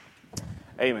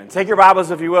Amen. Take your Bibles,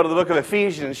 if you will, to the book of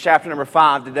Ephesians, chapter number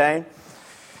 5 today.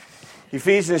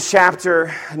 Ephesians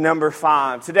chapter number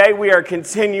 5. Today we are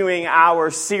continuing our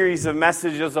series of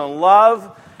messages on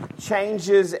love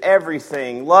changes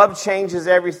everything. Love changes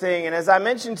everything. And as I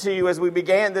mentioned to you as we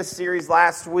began this series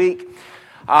last week,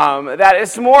 that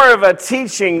it's more of a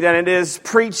teaching than it is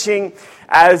preaching,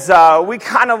 as we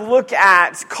kind of look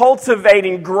at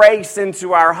cultivating grace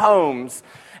into our homes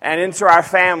and into our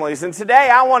families. And today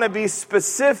I want to be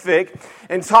specific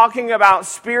in talking about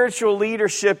spiritual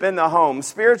leadership in the home.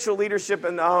 Spiritual leadership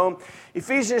in the home.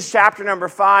 Ephesians chapter number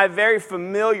 5, very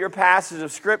familiar passage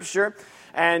of Scripture.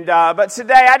 And but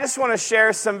today I just want to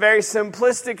share some very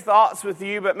simplistic thoughts with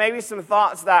you, but maybe some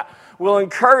thoughts that will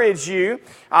encourage you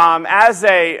as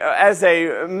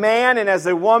a man and as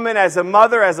a woman, as a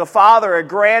mother, as a father, a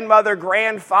grandmother,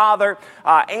 grandfather,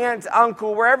 aunt,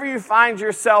 uncle, wherever you find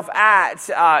yourself at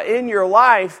in your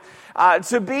life,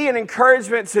 to be an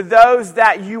encouragement to those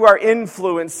that you are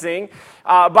influencing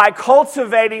by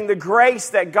cultivating the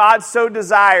grace that God so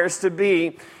desires to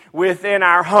be within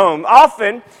our home.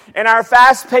 Often, in our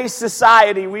fast-paced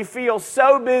society, we feel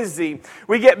so busy,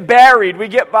 we get buried, we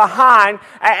get behind,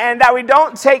 and that we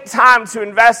don't take time to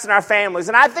invest in our families.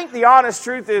 And I think the honest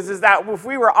truth is that if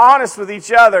we were honest with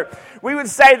each other, we would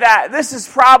say that this is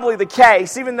probably the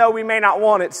case, even though we may not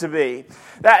want it to be.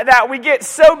 That we get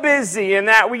so busy and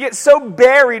that we get so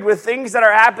buried with things that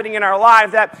are happening in our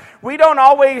life that we're not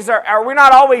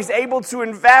always able to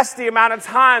invest the amount of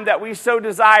time that we so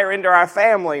desire into our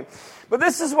family. But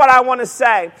this is what I want to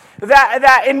say,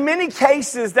 that in many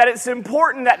cases that it's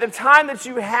important that the time that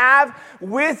you have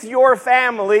with your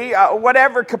family,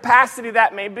 whatever capacity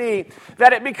that may be,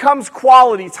 that it becomes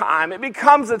quality time. It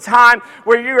becomes a time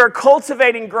where you are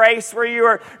cultivating grace, where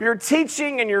you're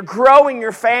teaching and you're growing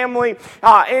your family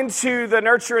into the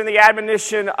nurture and the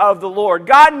admonition of the Lord.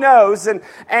 God knows, and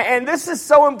this is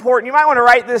so important. You might want to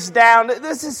write this down.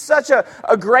 This is such a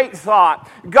great thought.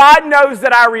 God knows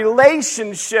that our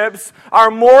relationships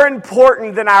are more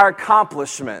important than our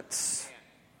accomplishments.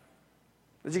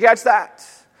 Did you catch that?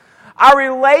 Our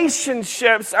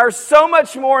relationships are so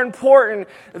much more important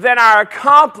than our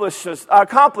accomplishments,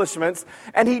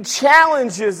 and He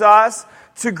challenges us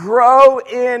to grow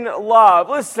in love.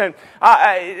 Listen,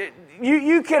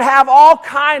 you could have all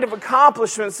kind of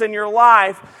accomplishments in your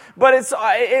life, but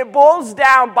it boils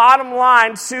down, bottom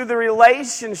line, to the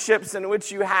relationships in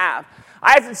which you have.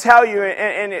 I have to tell you,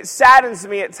 and it saddens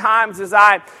me at times as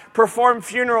I perform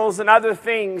funerals and other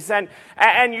things, and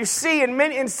you see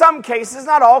in some cases,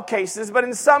 not all cases, but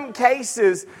in some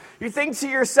cases, you think to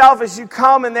yourself as you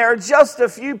come and there are just a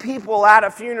few people at a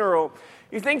funeral,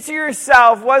 you think to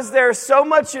yourself, was there so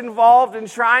much involved in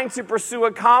trying to pursue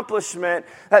accomplishment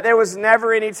that there was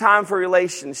never any time for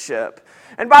relationship?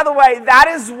 And by the way, that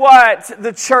is what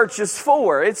the church is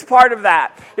for. It's part of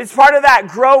that. It's part of that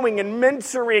growing and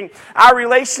mentoring our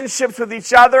relationships with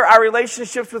each other, our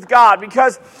relationships with God.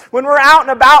 Because when we're out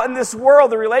and about in this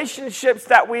world, the relationships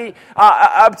that we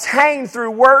obtain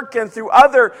through work and through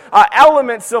other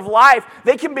elements of life,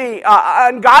 they can be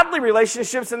ungodly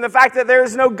relationships in the fact that there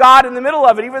is no God in the middle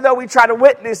of it, even though we try to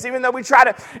witness, even though we try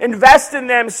to invest in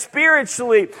them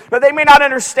spiritually. But they may not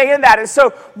understand that. And so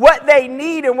what they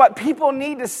need and what people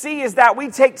need to see is that we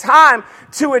take time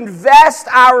to invest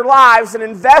our lives and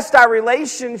invest our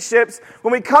relationships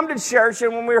when we come to church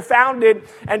and when we're founded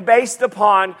and based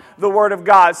upon the Word of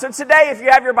God. So today, if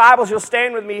you have your Bibles, you'll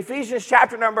stand with me. Ephesians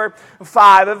chapter number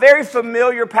 5, a very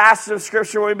familiar passage of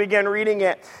Scripture. When we begin reading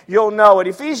it, you'll know it.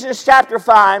 Ephesians chapter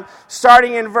 5,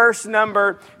 starting in verse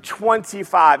number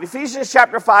 25. Ephesians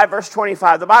chapter 5, verse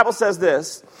 25. The Bible says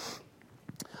this: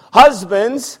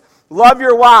 Husbands, love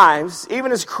your wives,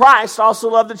 even as Christ also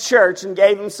loved the church and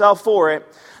gave Himself for it,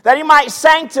 that He might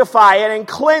sanctify it and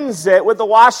cleanse it with the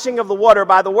washing of the water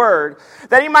by the word,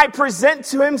 that He might present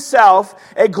to Himself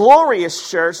a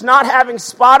glorious church, not having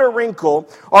spot or wrinkle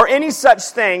or any such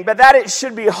thing, but that it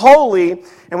should be holy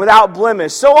and without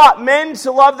blemish. So ought men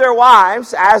to love their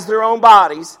wives as their own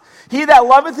bodies. He that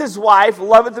loveth his wife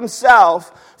loveth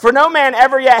himself. For no man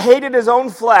ever yet hated his own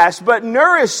flesh, but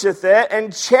nourisheth it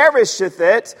and cherisheth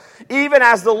it, even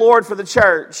as the Lord for the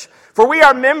church. For we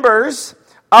are members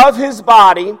of His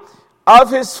body,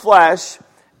 of His flesh,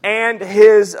 and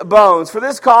His bones. For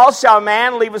this cause shall a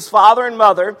man leave his father and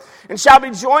mother, and shall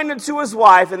be joined unto his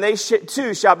wife, and they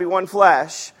two shall be one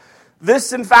flesh.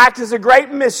 This, in fact, is a great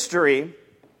mystery,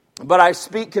 but I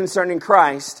speak concerning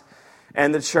Christ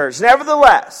and the church.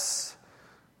 Nevertheless,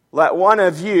 let one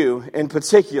of you in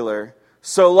particular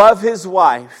so love his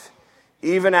wife,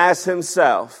 even as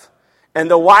himself, and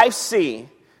the wife see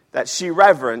that she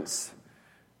reverence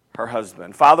her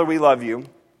husband. Father, we love you.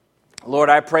 Lord,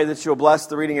 I pray that you'll bless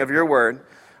the reading of your word.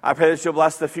 I pray that you'll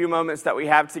bless the few moments that we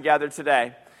have together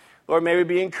today. Lord, may we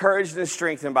be encouraged and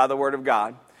strengthened by the word of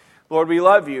God. Lord, we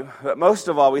love you, but most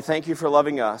of all, we thank you for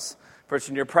loving us. For it's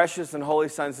in your precious and holy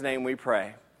Son's name we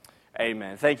pray.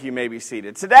 Amen. Thank you. You may be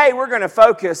seated. Today, we're going to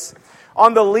focus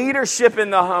on the leadership in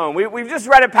the home. We've just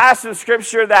read a passage of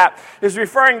Scripture that is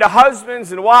referring to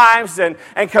husbands and wives and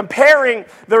comparing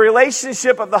the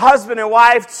relationship of the husband and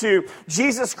wife to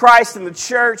Jesus Christ and the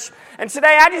church. And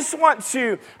today I just want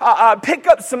to pick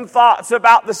up some thoughts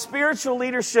about the spiritual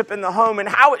leadership in the home and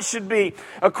how it should be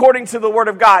according to the Word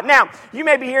of God. Now, you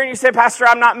may be here and you say, Pastor,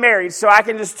 I'm not married, so I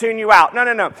can just tune you out.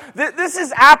 No. This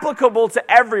is applicable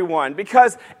to everyone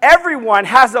because everyone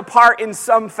has a part in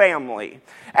some family.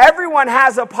 Everyone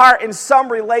has a part in some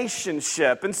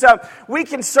relationship. And so we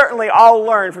can certainly all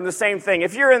learn from the same thing.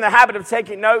 If you're in the habit of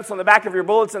taking notes, on the back of your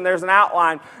bulletin, there's an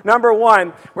outline. Number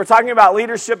one, we're talking about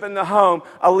leadership in the home,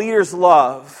 a leader's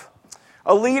love.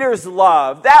 A leader's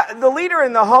love. The leader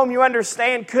in the home, you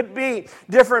understand, could be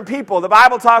different people. The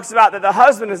Bible talks about that the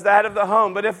husband is the head of the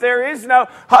home. But if there is no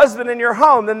husband in your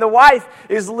home, then the wife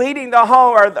is leading the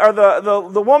home, or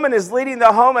the woman is leading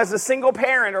the home as a single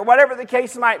parent, or whatever the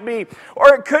case might be.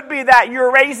 Or it could be that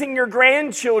you're raising your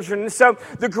grandchildren, and so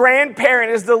the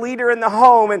grandparent is the leader in the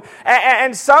home.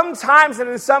 And sometimes, and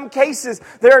in some cases,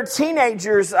 there are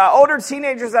teenagers, older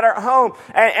teenagers that are at home,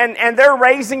 and they're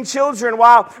raising children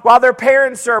while their parents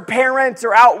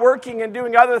are out working and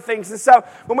doing other things. And so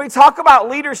when we talk about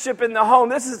leadership in the home,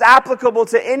 this is applicable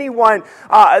to anyone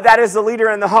that is a leader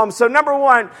in the home. So number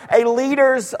one, a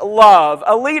leader's love.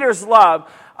 A leader's love.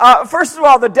 First of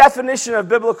all, the definition of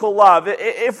biblical love.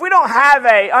 If we don't have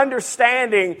an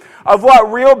understanding of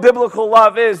what real biblical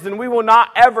love is, then we will not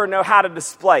ever know how to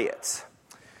display it.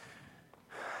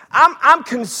 I'm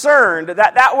concerned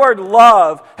that word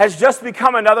love has just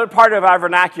become another part of our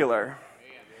vernacular.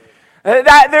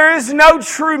 That there is no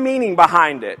true meaning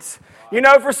behind it. You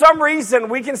know, for some reason,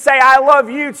 we can say, I love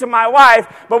you to my wife,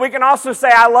 but we can also say,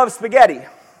 I love spaghetti.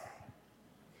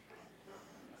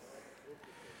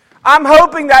 I'm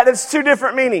hoping that it's two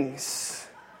different meanings.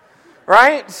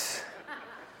 Right?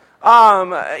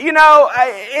 And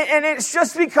it's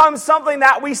just become something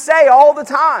that we say all the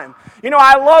time. You know,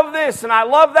 I love this, and I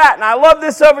love that, and I love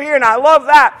this over here, and I love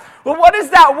that. Well, what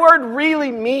does that word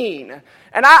really mean?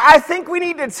 And I think we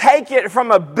need to take it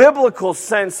from a biblical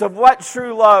sense of what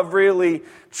true love really,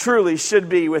 truly should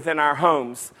be within our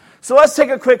homes. So let's take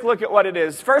a quick look at what it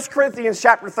is. 1 Corinthians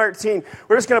chapter 13,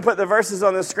 we're just going to put the verses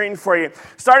on the screen for you.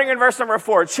 Starting in verse number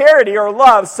 4, charity or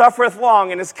love suffereth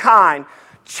long and is kind.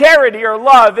 Charity or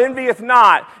love envieth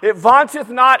not. It vaunteth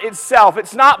not itself.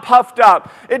 It's not puffed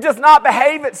up. It does not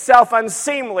behave itself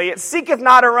unseemly. It seeketh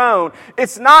not her own.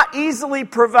 It's not easily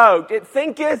provoked. It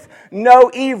thinketh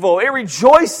no evil. It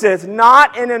rejoiceth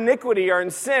not in iniquity or in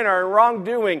sin or in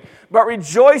wrongdoing, but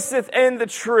rejoiceth in the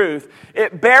truth.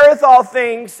 It beareth all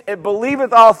things. It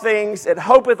believeth all things. It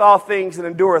hopeth all things and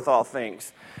endureth all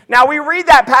things. Now, we read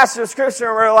that passage of Scripture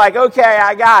and we're like, okay,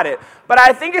 I got it. But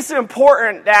I think it's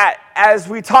important that as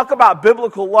we talk about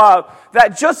biblical love,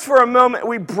 that just for a moment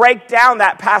we break down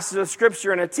that passage of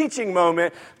Scripture in a teaching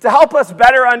moment to help us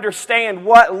better understand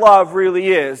what love really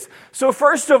is. So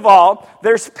first of all,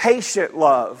 there's patient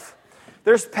love.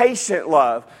 There's patient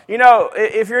love. You know,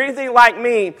 if you're anything like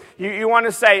me, you want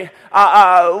to say,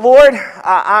 Lord,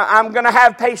 I'm going to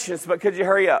have patience, but could you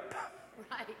hurry up?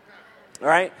 Right. All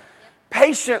right?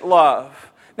 Patient love.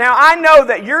 Now, I know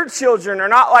that your children are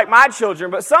not like my children,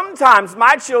 but sometimes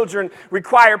my children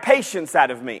require patience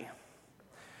out of me.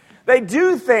 They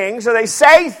do things or they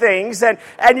say things and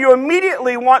you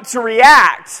immediately want to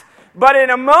react. But in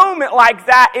a moment like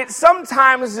that, it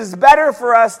sometimes is better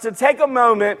for us to take a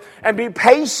moment and be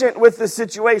patient with the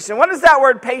situation. What does that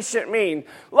word patient mean?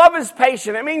 Love is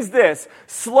patient. It means this: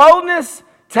 slowness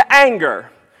to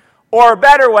anger. Or a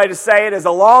better way to say it is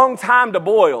a long time to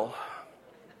boil.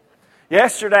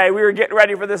 Yesterday, we were getting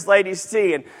ready for this lady's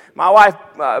tea, and my wife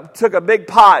took a big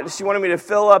pot, and she wanted me to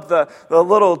fill up the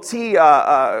little tea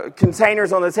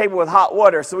containers on the table with hot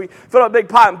water. So we filled up a big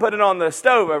pot and put it on the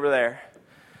stove over there.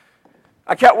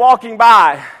 I kept walking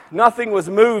by. Nothing was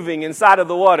moving inside of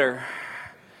the water.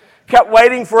 Kept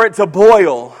waiting for it to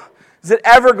boil. Is it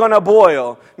ever going to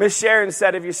boil? Miss Sharon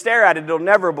said, if you stare at it, it'll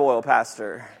never boil,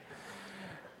 Pastor.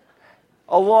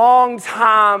 A long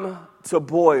time to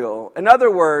boil. In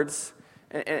other words,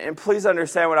 and please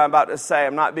understand what I'm about to say,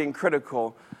 I'm not being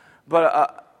critical,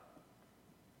 but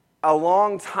a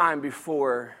long time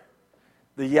before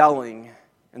the yelling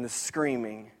and the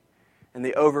screaming and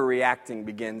the overreacting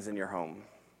begins in your home.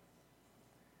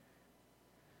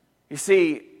 You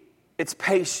see, it's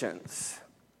patience.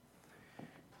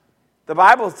 The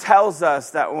Bible tells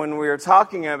us that when we are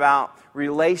talking about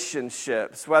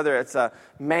relationships, whether it's a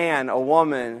man, a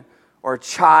woman, or a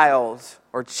child,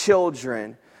 or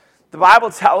children, the Bible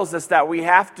tells us that we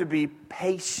have to be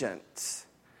patient.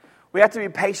 We have to be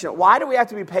patient. Why do we have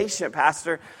to be patient,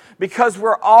 Pastor? Because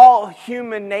we're all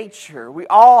human nature. We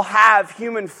all have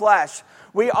human flesh.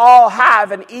 We all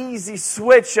have an easy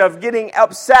switch of getting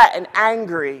upset and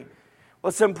angry. Well,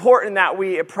 it's important that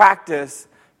we practice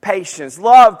patience.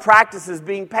 Love practices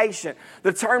being patient.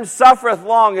 The term suffereth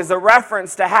long is a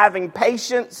reference to having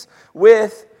patience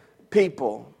with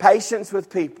people. Patience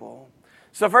with people.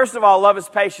 So first of all, love is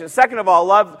patient. Second of all,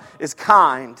 love is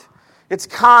kind. It's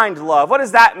kind love. What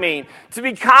does that mean? To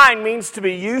be kind means to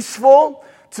be useful,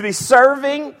 to be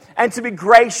serving, and to be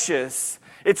gracious.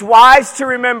 It's wise to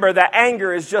remember that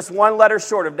anger is just one letter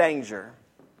short of danger.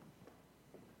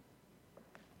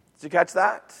 Did you catch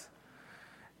that?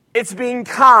 It's being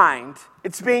kind.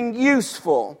 It's being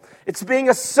useful. It's being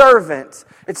a servant.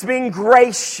 It's being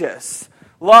gracious.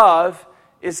 Love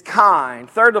is kind.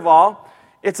 Third of all,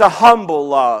 it's a humble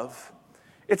love.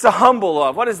 It's a humble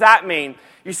love. What does that mean?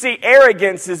 You see,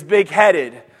 arrogance is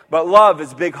big-headed, but love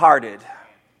is big-hearted.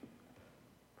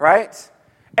 Right?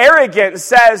 Arrogance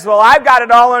says, well, I've got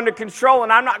it all under control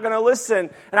and I'm not going to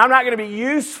listen and I'm not going to be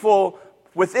useful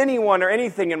with anyone or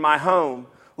anything in my home.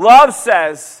 Love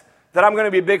says that I'm going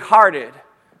to be big-hearted.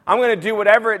 I'm going to do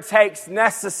whatever it takes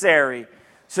necessary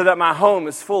so that my home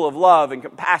is full of love and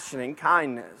compassion and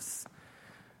kindness.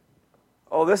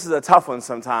 Oh, this is a tough one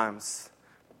sometimes.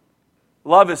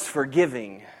 Love is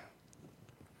forgiving.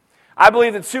 I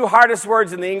believe the two hardest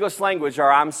words in the English language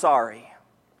are I'm sorry.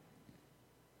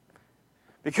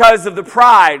 Because of the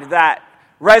pride that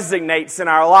resonates in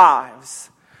our lives.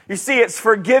 You see, it's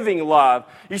forgiving love.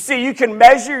 You see, you can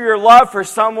measure your love for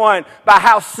someone by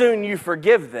how soon you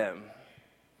forgive them.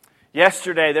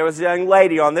 Yesterday, there was a young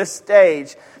lady on this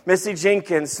stage, Missy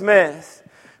Jenkins Smith,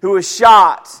 who was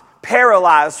shot,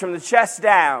 paralyzed from the chest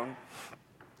down.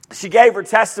 She gave her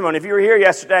testimony. If you were here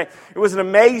yesterday, it was an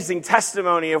amazing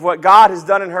testimony of what God has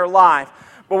done in her life.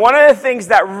 But one of the things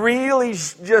that really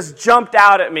just jumped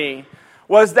out at me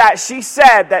was that she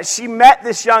said that she met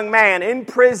this young man in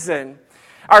prison,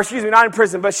 or excuse me, not in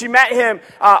prison, but she met him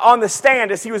on the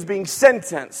stand as he was being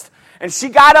sentenced. And she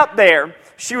got up there,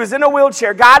 she was in a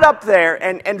wheelchair, got up there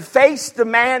and faced the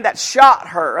man that shot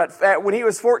her when he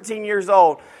was 14 years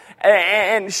old.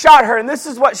 And shot her. And this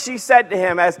is what she said to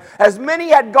him. As many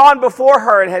had gone before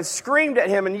her and had screamed at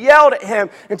him and yelled at him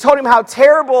and told him how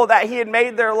terrible that he had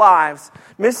made their lives,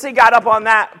 Missy got up on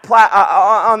that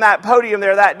podium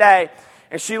there that day.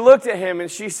 And she looked at him and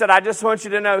she said, I just want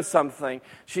you to know something.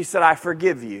 She said, I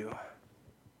forgive you.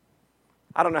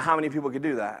 I don't know how many people could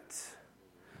do that.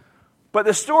 But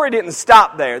the story didn't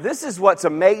stop there. This is what's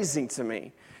amazing to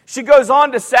me. She goes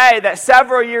on to say that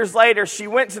several years later, she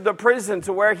went to the prison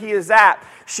to where he is at.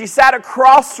 She sat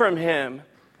across from him,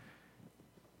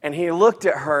 and he looked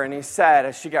at her and he said,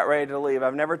 as she got ready to leave,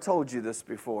 I've never told you this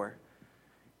before.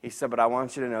 He said, but I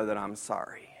want you to know that I'm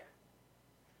sorry.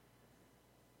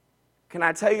 Can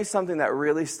I tell you something that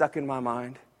really stuck in my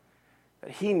mind?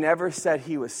 That he never said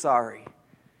he was sorry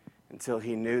until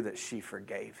he knew that she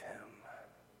forgave him.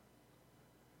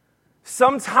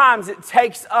 Sometimes it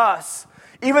takes us,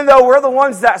 even though we're the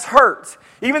ones that's hurt,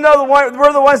 even though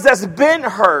we're the ones that's been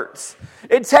hurt,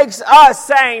 it takes us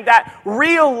saying that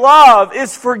real love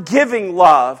is forgiving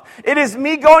love. It is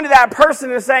me going to that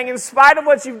person and saying, in spite of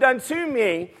what you've done to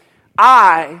me,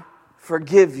 I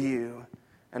forgive you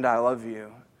and I love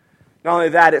you. Not only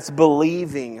that, it's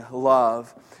believing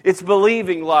love. It's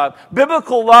believing love.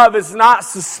 Biblical love is not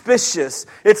suspicious.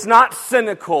 It's not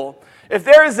cynical. If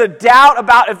there is a doubt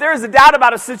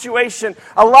about a situation,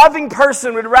 a loving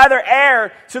person would rather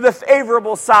err to the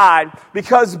favorable side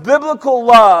because biblical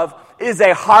love is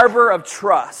a harbor of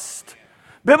trust.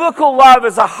 Biblical love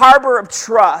is a harbor of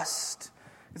trust.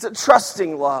 It's a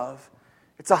trusting love.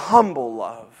 It's a humble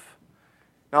love.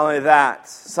 Not only that,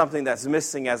 something that's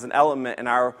missing as an element in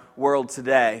our world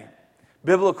today,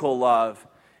 biblical love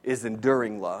is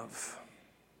enduring love.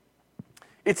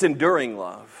 It's enduring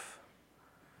love.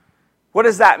 What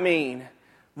does that mean?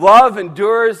 Love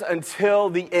endures until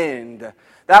the end.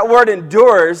 That word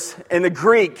endures in the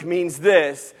Greek means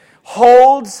this: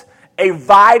 holds a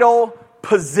vital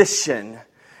position.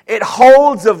 It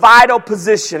holds a vital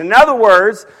position. In other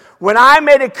words, when I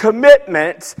made a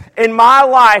commitment in my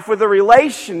life with a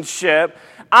relationship,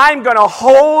 I'm going to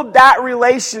hold that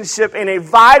relationship in a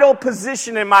vital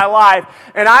position in my life,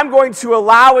 and I'm going to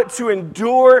allow it to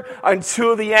endure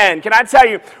until the end. Can I tell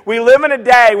you, we live in a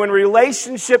day when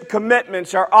relationship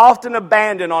commitments are often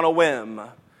abandoned on a whim.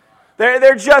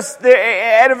 They're just,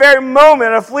 at a very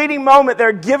moment, a fleeting moment,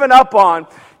 they're given up on.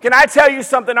 Can I tell you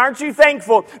something? Aren't you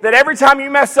thankful that every time you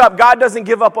mess up, God doesn't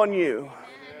give up on you?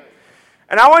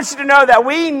 And I want you to know that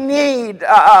we need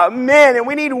men and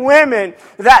we need women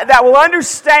that will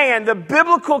understand the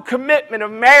biblical commitment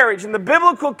of marriage and the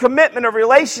biblical commitment of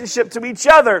relationship to each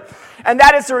other. And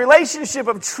that it's a relationship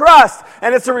of trust,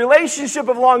 and it's a relationship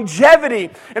of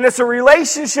longevity, and it's a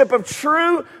relationship of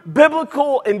true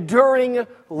biblical enduring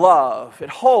love. It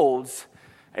holds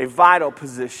a vital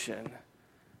position.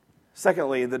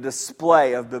 Secondly, the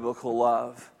display of biblical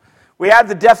love. We have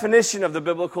the definition of the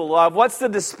biblical love. What's the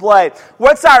display?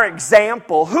 What's our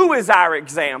example? Who is our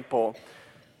example?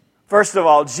 First of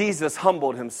all, Jesus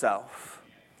humbled himself.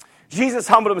 Jesus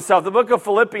humbled himself. The book of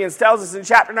Philippians tells us in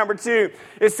chapter number 2,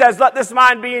 it says, "Let this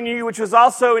mind be in you, which was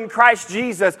also in Christ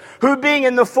Jesus, who being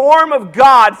in the form of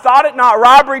God, thought it not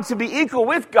robbery to be equal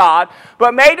with God,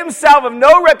 but made himself of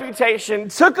no reputation,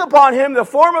 took upon him the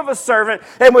form of a servant,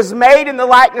 and was made in the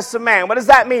likeness of man." What does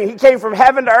that mean? He came from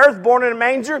heaven to earth, born in a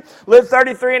manger, lived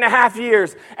 33 and a half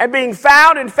years. And being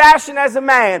found and fashioned as a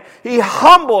man, he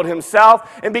humbled himself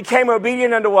and became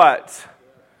obedient unto what?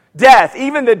 Death.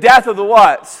 Even the death of the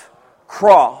what?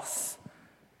 Cross.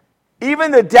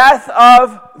 Even the death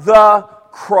of the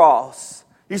cross.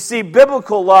 You see,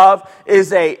 biblical love is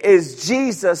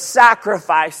Jesus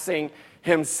sacrificing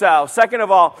himself. Second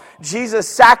of all, Jesus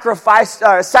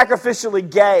sacrificially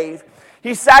gave.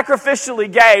 He sacrificially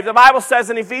gave. The Bible says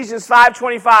in Ephesians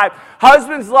 5:25,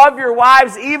 "Husbands, love your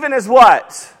wives even as"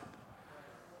 what?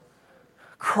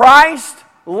 Christ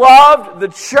loved the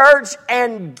church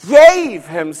and gave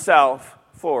himself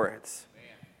for it.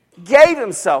 Gave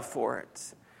himself for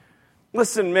it.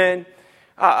 Listen, men,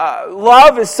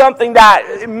 love is something that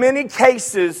in many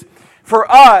cases for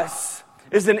us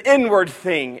is an inward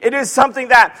thing. It is something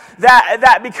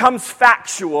that becomes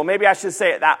factual. Maybe I should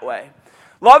say it that way.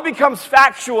 Love becomes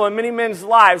factual in many men's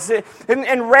lives.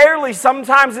 And rarely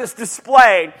sometimes it's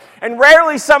displayed. And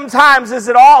rarely sometimes is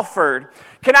it offered.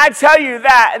 Can I tell you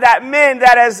that men,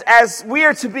 that as we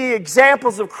are to be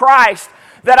examples of Christ,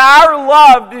 that our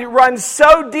love runs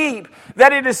so deep,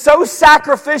 that it is so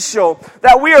sacrificial,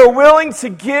 that we are willing to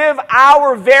give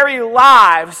our very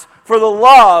lives for the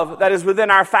love that is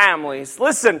within our families.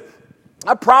 Listen,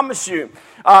 I promise you,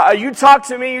 you talk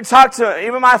to me, you talk to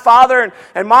even my father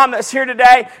and mom that's here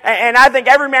today, and I think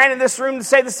every man in this room would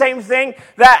say the same thing,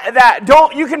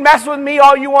 that you can mess with me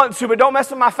all you want to, but don't mess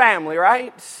with my family,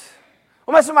 right?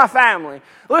 Don't mess with my family.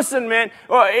 Listen, man,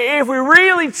 if we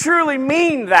really truly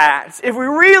mean that,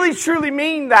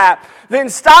 then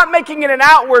stop making it an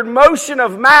outward motion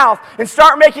of mouth and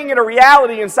start making it a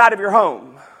reality inside of your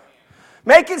home.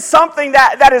 Make it something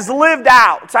that is lived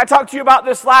out. I talked to you about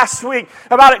this last week,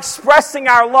 about expressing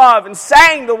our love and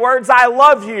saying the words, "I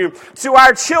love you," to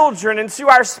our children and to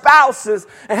our spouses,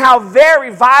 and how very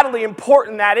vitally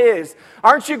important that is.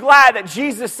 Aren't you glad that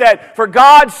Jesus said, "For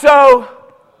God so..."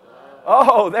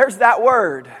 Oh, there's that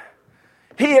word.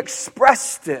 He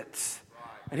expressed it,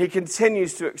 and he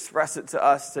continues to express it to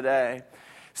us today.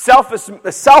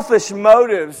 Selfish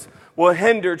motives will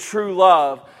hinder true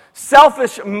love.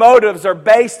 Selfish motives are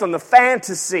based on the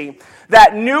fantasy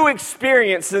that new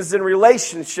experiences and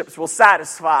relationships will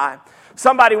satisfy.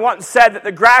 Somebody once said that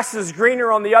the grass is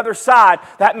greener on the other side.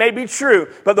 That may be true,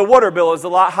 but the water bill is a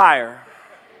lot higher.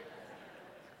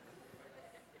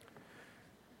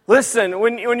 Listen,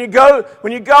 when you go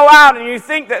out and you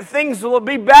think that things will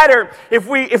be better if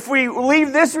we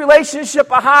leave this relationship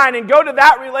behind and go to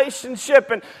that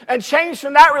relationship and change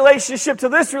from that relationship to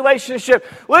this relationship,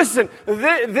 listen,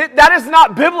 that is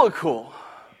not biblical.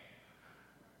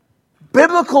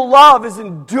 Biblical love is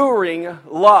enduring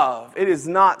love. It is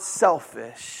not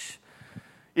selfish.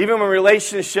 Even when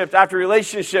relationship after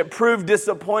relationship proved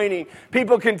disappointing,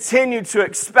 people continue to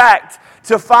expect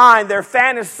to find their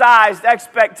fantasized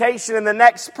expectation in the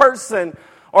next person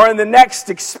or in the next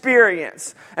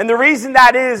experience. And the reason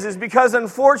that is because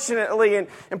unfortunately, and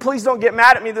please don't get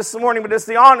mad at me this morning, but it's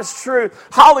the honest truth,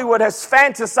 Hollywood has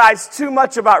fantasized too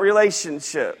much about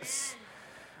relationships.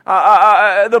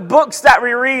 The books that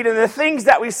we read and the things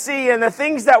that we see and the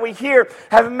things that we hear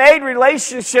have made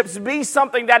relationships be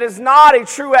something that is not a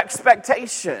true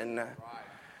expectation.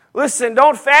 Listen,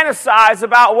 don't fantasize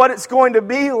about what it's going to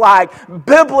be like.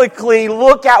 Biblically,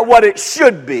 look at what it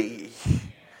should be,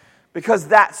 because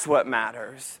that's what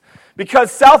matters.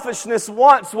 Because selfishness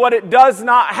wants what it does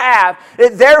not have.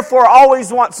 It therefore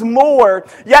always wants more.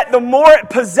 Yet the more it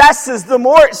possesses, the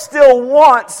more it still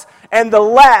wants, and the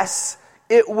less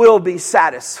it will be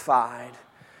satisfied.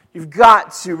 You've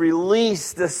got to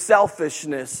release the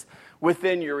selfishness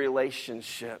within your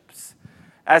relationships.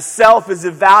 As self is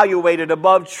evaluated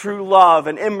above true love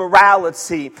and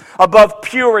immorality, above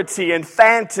purity and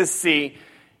fantasy,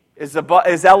 is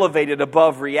elevated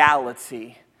above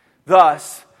reality.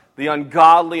 Thus, the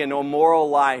ungodly and immoral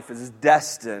life is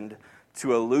destined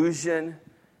to illusion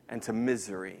and to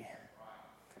misery.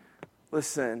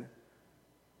 Listen,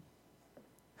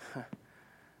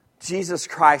 Jesus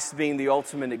Christ being the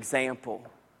ultimate example,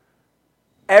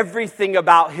 everything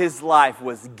about his life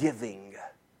was giving.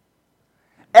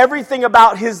 Everything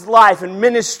about his life and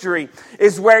ministry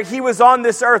is where he was on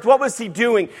this earth. What was he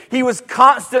doing? He was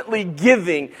constantly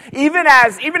giving. Even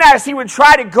as he would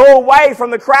try to go away from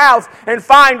the crowds and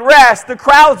find rest, the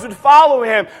crowds would follow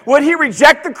him. Would he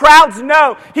reject the crowds?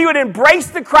 No. He would embrace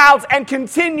the crowds and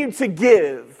continue to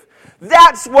give.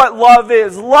 That's what love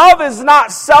is. Love is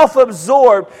not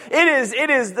self-absorbed. It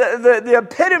is the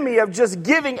epitome of just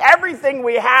giving everything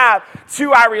we have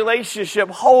to our relationship,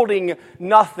 holding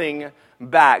nothing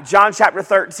back. John chapter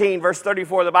 13, verse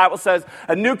 34, the Bible says,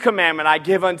 "A new commandment I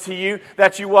give unto you,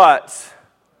 that you" what?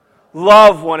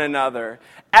 "Love one another.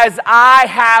 As I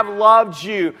have loved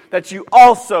you, that you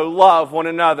also love one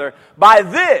another. By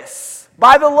this,"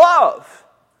 by the love,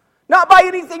 not by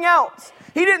anything else.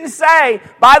 He didn't say,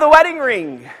 by the wedding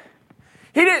ring.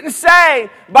 He didn't say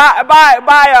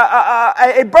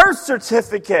by a birth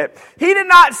certificate. He did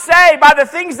not say by the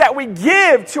things that we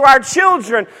give to our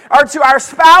children or to our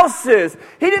spouses.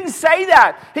 He didn't say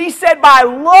that. He said, "By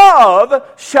love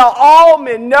shall all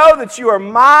men know that you are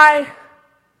my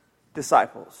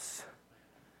disciples,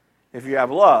 if you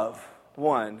have love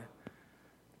one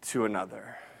to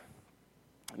another."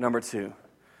 Number 2,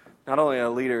 not only a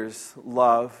leader's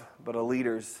love, but a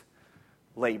leader's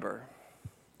labor.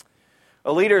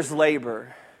 A leader's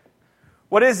labor.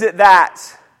 What is it that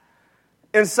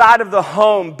inside of the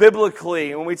home,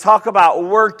 biblically, when we talk about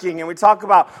working and we talk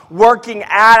about working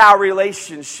at our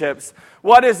relationships,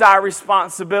 what is our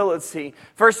responsibility?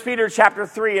 1 Peter chapter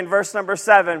 3 and verse number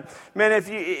 7. Man, if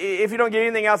you don't get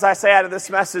anything else I say out of this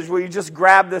message, will you just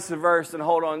grab this verse and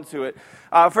hold on to it?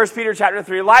 1 Peter chapter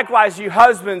 3. "Likewise, you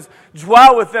husbands,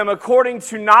 dwell with them according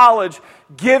to knowledge,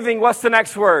 giving," what's the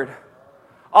next word?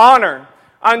 "Honor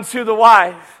unto the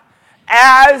wife,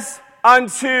 as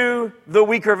unto the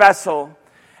weaker vessel,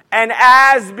 and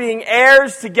as being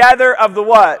heirs together of the"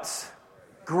 what?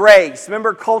 "Grace."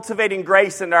 Remember, cultivating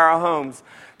grace into our homes.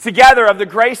 "Together of the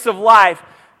grace of life."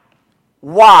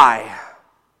 Why?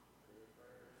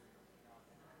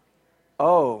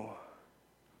 Oh,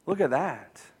 look at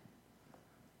that.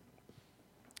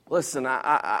 Listen,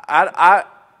 I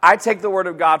take the Word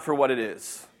of God for what it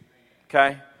is.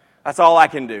 Okay? That's all I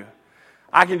can do.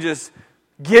 I can just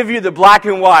give you the black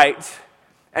and white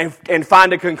and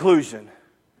find a conclusion.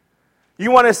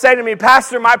 You want to say to me,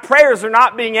 "Pastor, my prayers are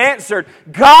not being answered.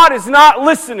 God is not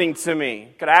listening to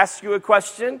me." Could I ask you a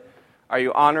question? Are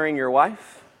you honoring your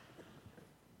wife?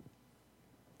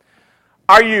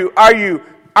 Are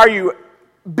you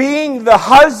being the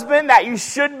husband that you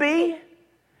should be?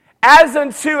 As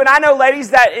unto, and I know,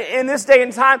 ladies, that in this day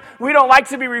and time, we don't like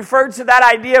to be referred to that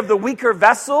idea of the weaker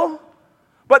vessel.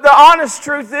 But the honest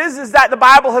truth is that the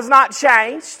Bible has not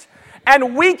changed.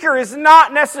 And weaker is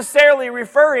not necessarily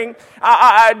referring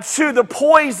to the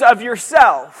poise of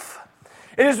yourself.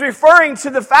 It is referring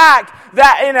to the fact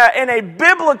that in a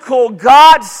biblical,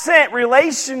 God-sent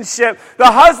relationship,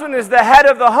 the husband is the head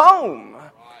of the home.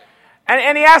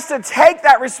 And he has to take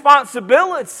that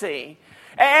responsibility.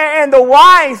 And the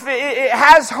wife, it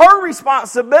has her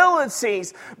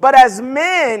responsibilities. But as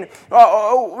men,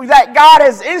 that God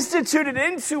has instituted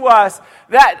into us,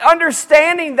 that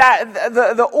understanding that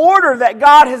the order that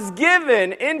God has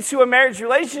given into a marriage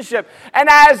relationship. And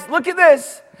as, look at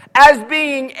this, as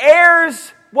being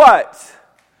heirs, what?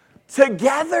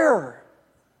 Together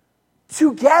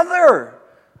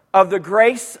of the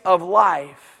grace of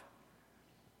life,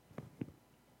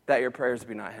 that your prayers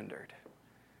be not hindered.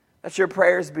 That your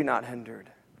prayers be not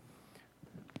hindered.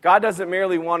 God doesn't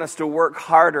merely want us to work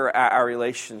harder at our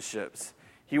relationships.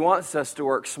 He wants us to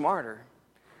work smarter.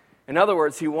 In other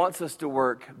words, He wants us to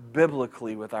work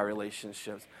biblically with our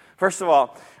relationships. First of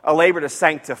all, a labor to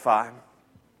sanctify.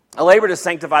 A labor to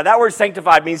sanctify. That word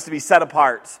sanctified means to be set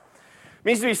apart. It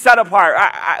means to be set apart.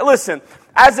 Listen,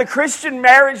 as a Christian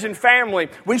marriage and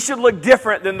family, we should look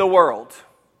different than the world.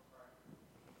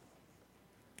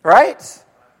 Right?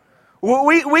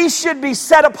 We should be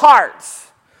set apart.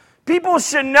 People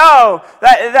should know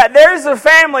that there's a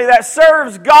family that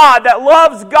serves God, that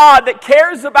loves God, that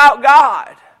cares about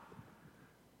God.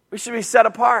 We should be set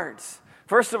apart.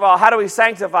 First of all, how do we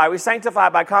sanctify? We sanctify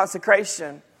by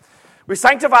consecration. We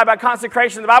sanctify by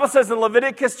consecration. The Bible says in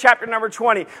Leviticus chapter number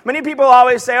 20. Many people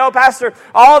always say, oh, Pastor,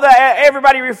 all that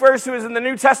everybody refers to is in the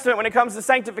New Testament when it comes to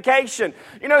sanctification.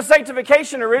 You know,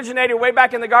 sanctification originated way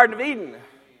back in the Garden of Eden.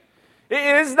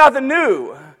 It is nothing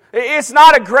new. It's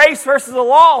not a grace versus a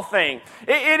law thing.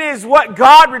 It is what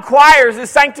God requires is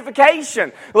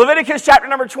sanctification. Leviticus chapter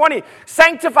number 20.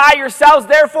 Sanctify yourselves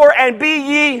therefore and be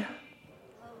ye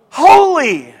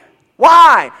holy.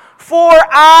 Why? For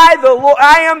I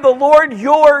am the Lord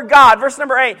your God. Verse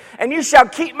number 8. And you shall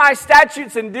keep my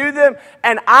statutes and do them,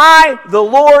 and I, the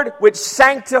Lord, which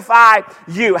sanctify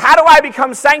you. How do I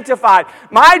become sanctified?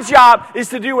 My job is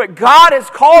to do what God has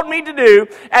called me to do,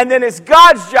 and then it's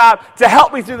God's job to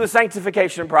help me through the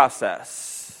sanctification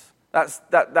process.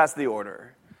 That's the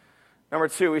order. Number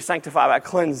 2, we sanctify by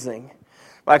cleansing.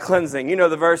 By cleansing. You know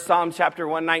the verse, Psalm chapter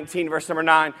 119, verse number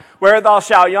 9. Wherewithal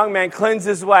shall a young man cleanse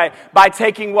his way? By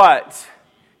taking what?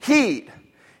 Heed.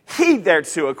 Heed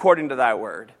thereto according to thy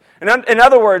word. In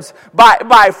other words,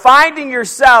 by finding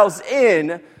yourselves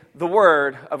in the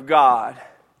word of God.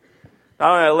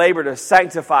 Not only a labor to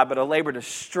sanctify, but a labor to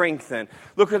strengthen.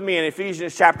 Look with me in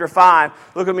Ephesians chapter 5.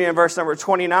 Look at me in verse number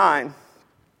 29.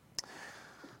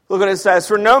 Look what it says.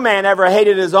 For no man ever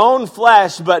hated his own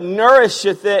flesh, but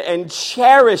nourisheth it and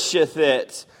cherisheth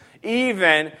it,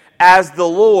 even as the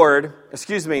Lord,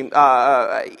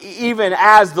 even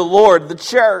as the Lord, the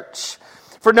church.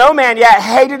 For no man yet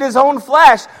hated his own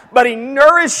flesh, but he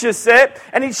nourishes it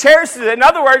and he cherishes it. In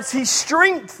other words, he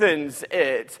strengthens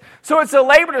it. So it's a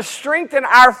labor to strengthen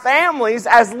our families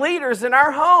as leaders in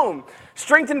our home.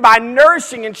 Strengthened by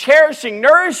nourishing and cherishing.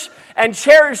 Nourish and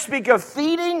cherish speak of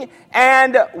feeding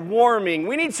and warming.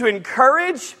 We need to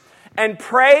encourage and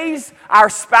praise our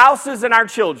spouses and our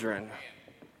children.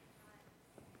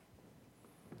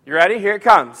 You ready? Here it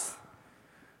comes.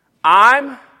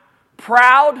 I'm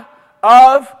proud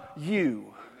of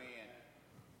you.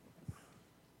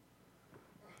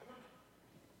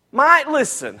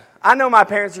 Listen, I know my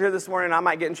parents are here this morning and I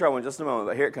might get in trouble in just a moment,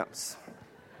 but here it comes.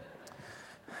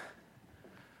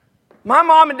 My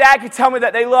mom and dad could tell me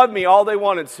that they loved me all they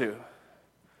wanted to.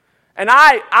 And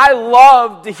I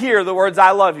love to hear the words,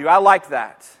 I love you. I like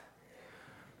that.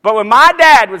 But when my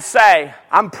dad would say,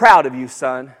 I'm proud of you,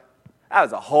 son, that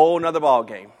was a whole nother ball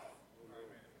game.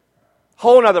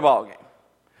 Whole nother ball game.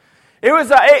 It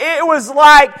was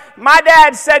like my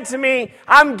dad said to me,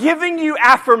 I'm giving you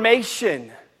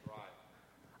affirmation.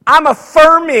 I'm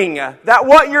affirming that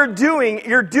what you're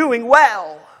doing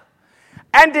well.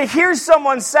 And to hear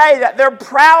someone say that they're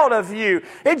proud of you,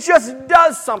 it just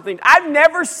does something. I've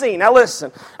never seen, now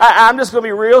listen, I'm just going to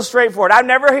be real straightforward. I've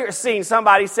never seen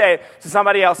somebody say to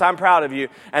somebody else, I'm proud of you,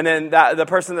 and then the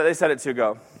person that they said it to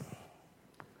go.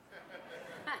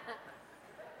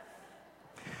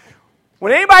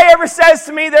 When anybody ever says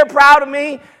to me they're proud of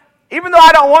me, even though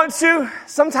I don't want to,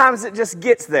 sometimes it just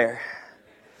gets there.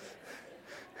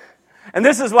 And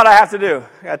this is what I have to do.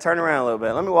 I got to turn around a little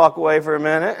bit. Let me walk away for a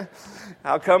minute.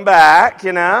 I'll come back,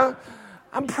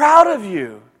 I'm proud of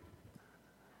you.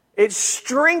 It's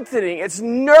strengthening. It's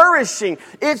nourishing.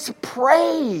 It's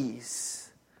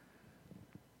praise.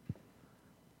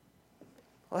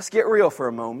 Let's get real for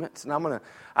a moment. And I'm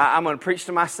gonna preach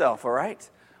to myself, all right?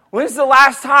 When's the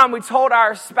last time we told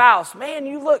our spouse, man,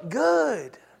 you look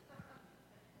good?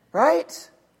 Right?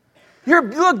 You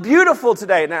look beautiful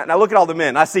today. Now look at all the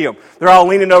men. I see them. They're all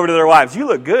leaning over to their wives. You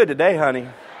look good today, honey.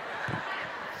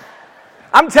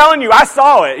 I'm telling you, I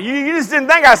saw it. You just didn't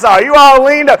think I saw it. You all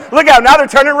leaned up. Look out, now they're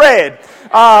turning red.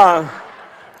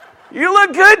 You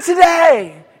look good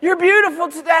today. You're beautiful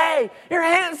today. You're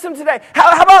handsome today.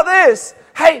 How about this?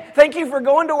 Hey, thank you for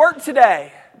going to work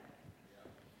today.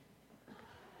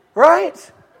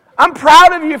 Right? I'm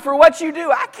proud of you for what you do.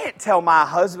 I can't tell my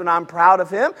husband I'm proud of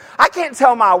him. I can't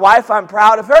tell my wife I'm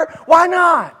proud of her. Why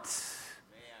not?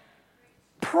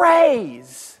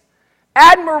 Praise.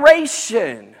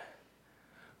 Admiration.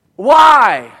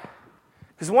 Why?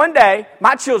 Because one day,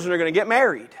 my children are going to get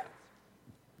married.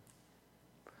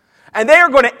 And they are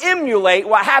going to emulate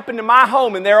what happened in my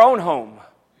home in their own home.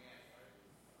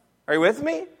 Are you with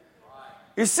me?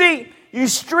 You see, you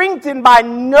strengthen by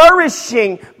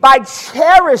nourishing, by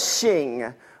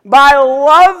cherishing, by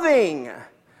loving.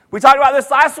 We talked about this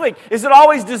last week. Is it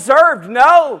always deserved?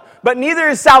 No. But neither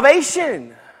is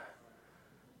salvation.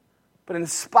 But in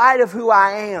spite of who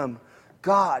I am,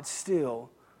 God still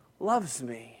loves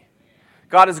me.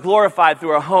 God is glorified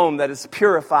through a home that is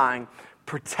purifying,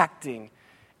 protecting,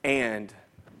 and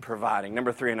providing.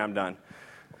 Number 3, and I'm done.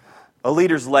 A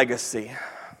leader's legacy.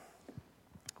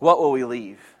 What will we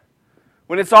leave?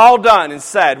 When it's all done and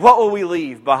said, what will we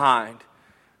leave behind?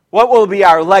 What will be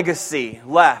our legacy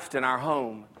left in our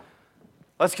home?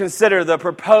 Let's consider the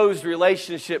proposed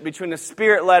relationship between a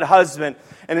Spirit-led husband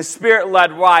and a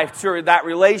Spirit-led wife, to that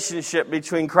relationship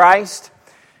between Christ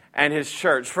and His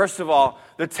church. First of all,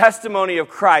 the testimony of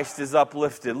Christ is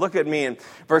uplifted. Look at me in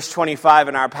verse 25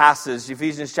 in our passage,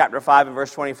 Ephesians chapter 5 and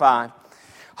verse 25.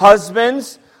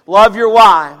 Husbands, love your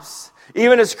wives,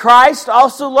 even as Christ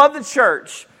also loved the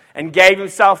church and gave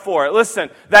Himself for it.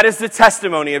 Listen, that is the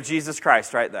testimony of Jesus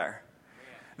Christ right there.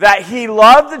 That He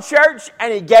loved the church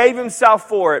and He gave Himself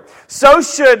for it. So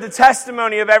should the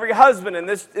testimony of every husband in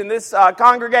this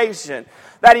congregation.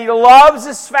 That he loves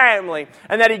his family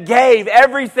and that he gave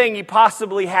everything he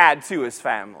possibly had to his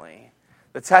family.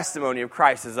 The testimony of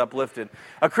Christ is uplifted.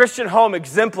 A Christian home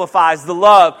exemplifies the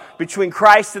love between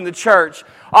Christ and the church.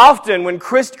 Often when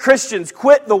Christians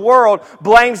quit the world,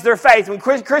 blames their faith. When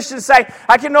Christians say,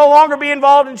 I can no longer be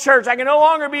involved in church, I can no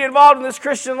longer be involved in this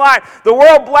Christian life, the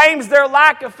world blames their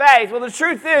lack of faith. Well, the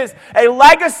truth is, a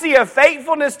legacy of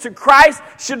faithfulness to Christ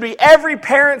should be every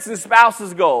parent's and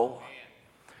spouse's goal.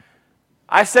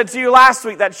 I said to you last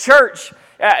week that church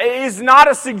is not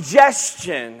a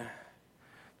suggestion.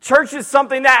 Church is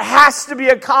something that has to be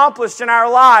accomplished in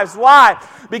our lives. Why?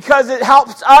 Because it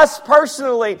helps us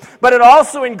personally, but it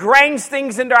also ingrains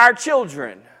things into our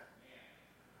children.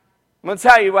 I'm going to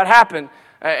tell you what happened,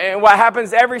 and what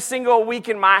happens every single week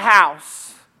in my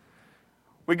house.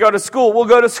 We go to school. We'll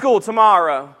go to school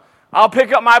tomorrow. I'll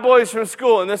pick up my boys from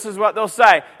school, and this is what they'll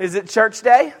say. Is it church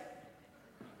day?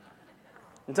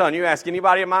 I'm telling you, ask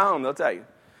anybody at my home, they'll tell you.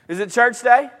 Is it church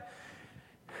day?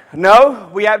 No,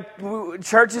 we have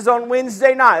churches on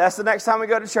Wednesday night. That's the next time we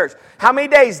go to church. How many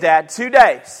days, Dad? 2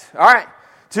 days. All right.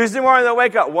 Tuesday morning they'll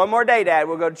wake up. One more day, Dad,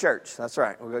 we'll go to church. That's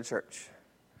right, we'll go to church.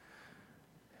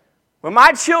 When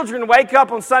my children wake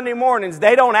up on Sunday mornings,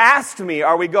 they don't ask me,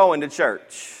 are we going to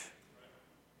church?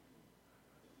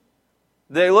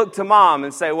 They look to Mom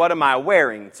and say, what am I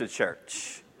wearing to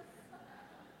church?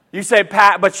 You say,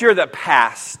 but you're the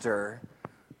pastor.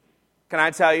 Can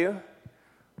I tell you,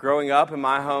 growing up in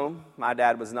my home, my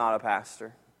dad was not a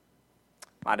pastor.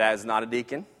 My dad is not a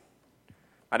deacon.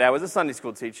 My dad was a Sunday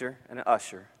school teacher and an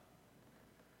usher.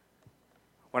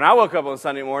 When I woke up on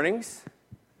Sunday mornings,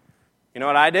 you know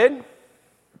what I did?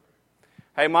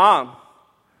 Hey, Mom,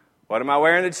 what am I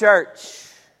wearing to church?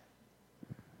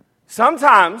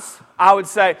 Sometimes I would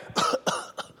say,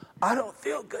 I don't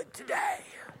feel good today.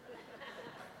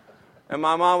 And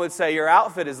my mom would say, your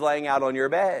outfit is laying out on your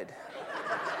bed.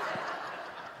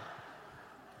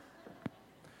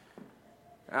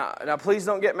 Now, please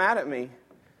don't get mad at me.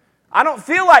 I don't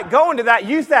feel like going to that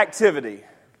youth activity.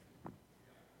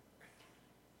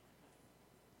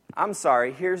 I'm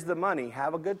sorry, here's the money.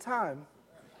 Have a good time.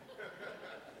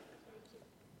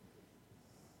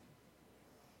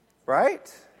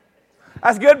 Right?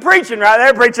 That's good preaching right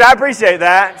there, preacher. I appreciate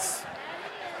that.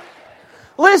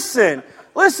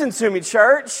 Listen to me,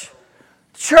 church.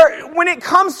 When it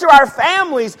comes to our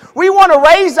families, we want to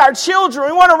raise our children.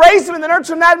 We want to raise them in the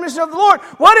nurture and admonition of the Lord.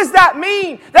 What does that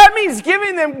mean? That means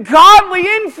giving them godly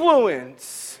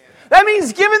influence. That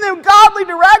means giving them godly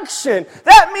direction.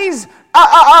 That means,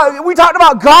 we talked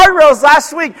about guardrails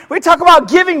last week. We talked about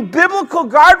giving biblical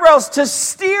guardrails to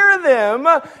steer them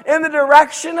in the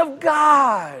direction of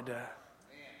God.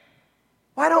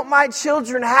 Why don't my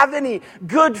children have any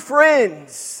good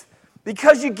friends?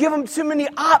 Because you give them too many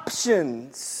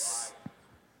options.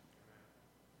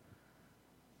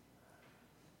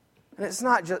 And it's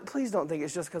not just, please don't think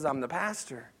it's just because I'm the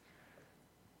pastor.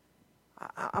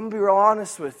 I'm going to be real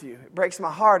honest with you. It breaks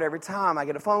my heart every time I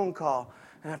get a phone call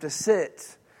and I have to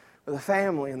sit with a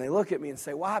family and they look at me and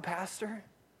say, why, Pastor?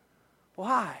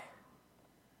 Why?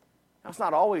 Now, it's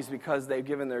not always because they've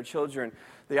given their children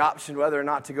the option whether or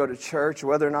not to go to church or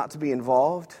whether or not to be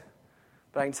involved.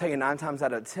 But I can tell you 9 times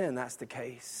out of 10, that's the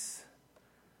case.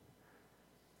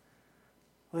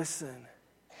 Listen,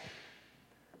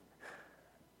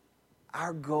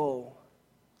 our goal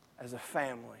as a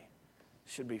family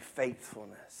should be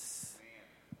faithfulness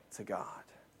to God.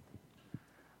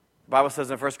 The Bible says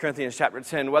in 1 Corinthians chapter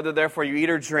 10, whether therefore you eat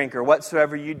or drink or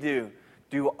whatsoever you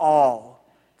do all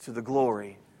to the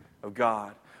glory of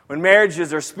God. When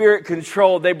marriages are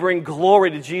spirit-controlled, they bring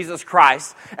glory to Jesus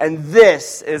Christ. And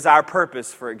this is our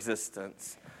purpose for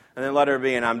existence. And then letter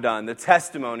B, and I'm done. The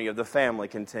testimony of the family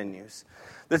continues.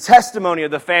 The testimony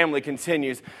of the family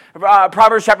continues.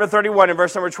 Proverbs chapter 31 and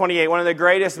verse number 28, one of the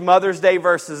greatest Mother's Day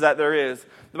verses that there is.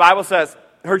 The Bible says,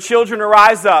 her children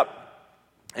arise up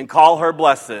and call her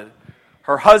blessed,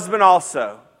 her husband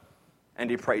also, and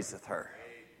he praiseth her.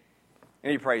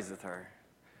 And he praiseth her.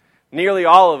 Nearly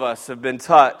all of us have been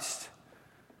touched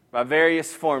by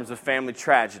various forms of family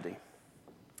tragedy.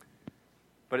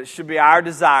 But it should be our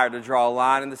desire to draw a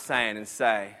line in the sand and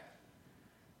say,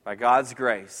 by God's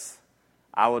grace,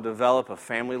 I will develop a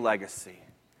family legacy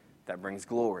that brings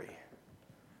glory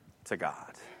to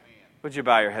God. Would you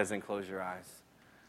bow your heads and close your eyes?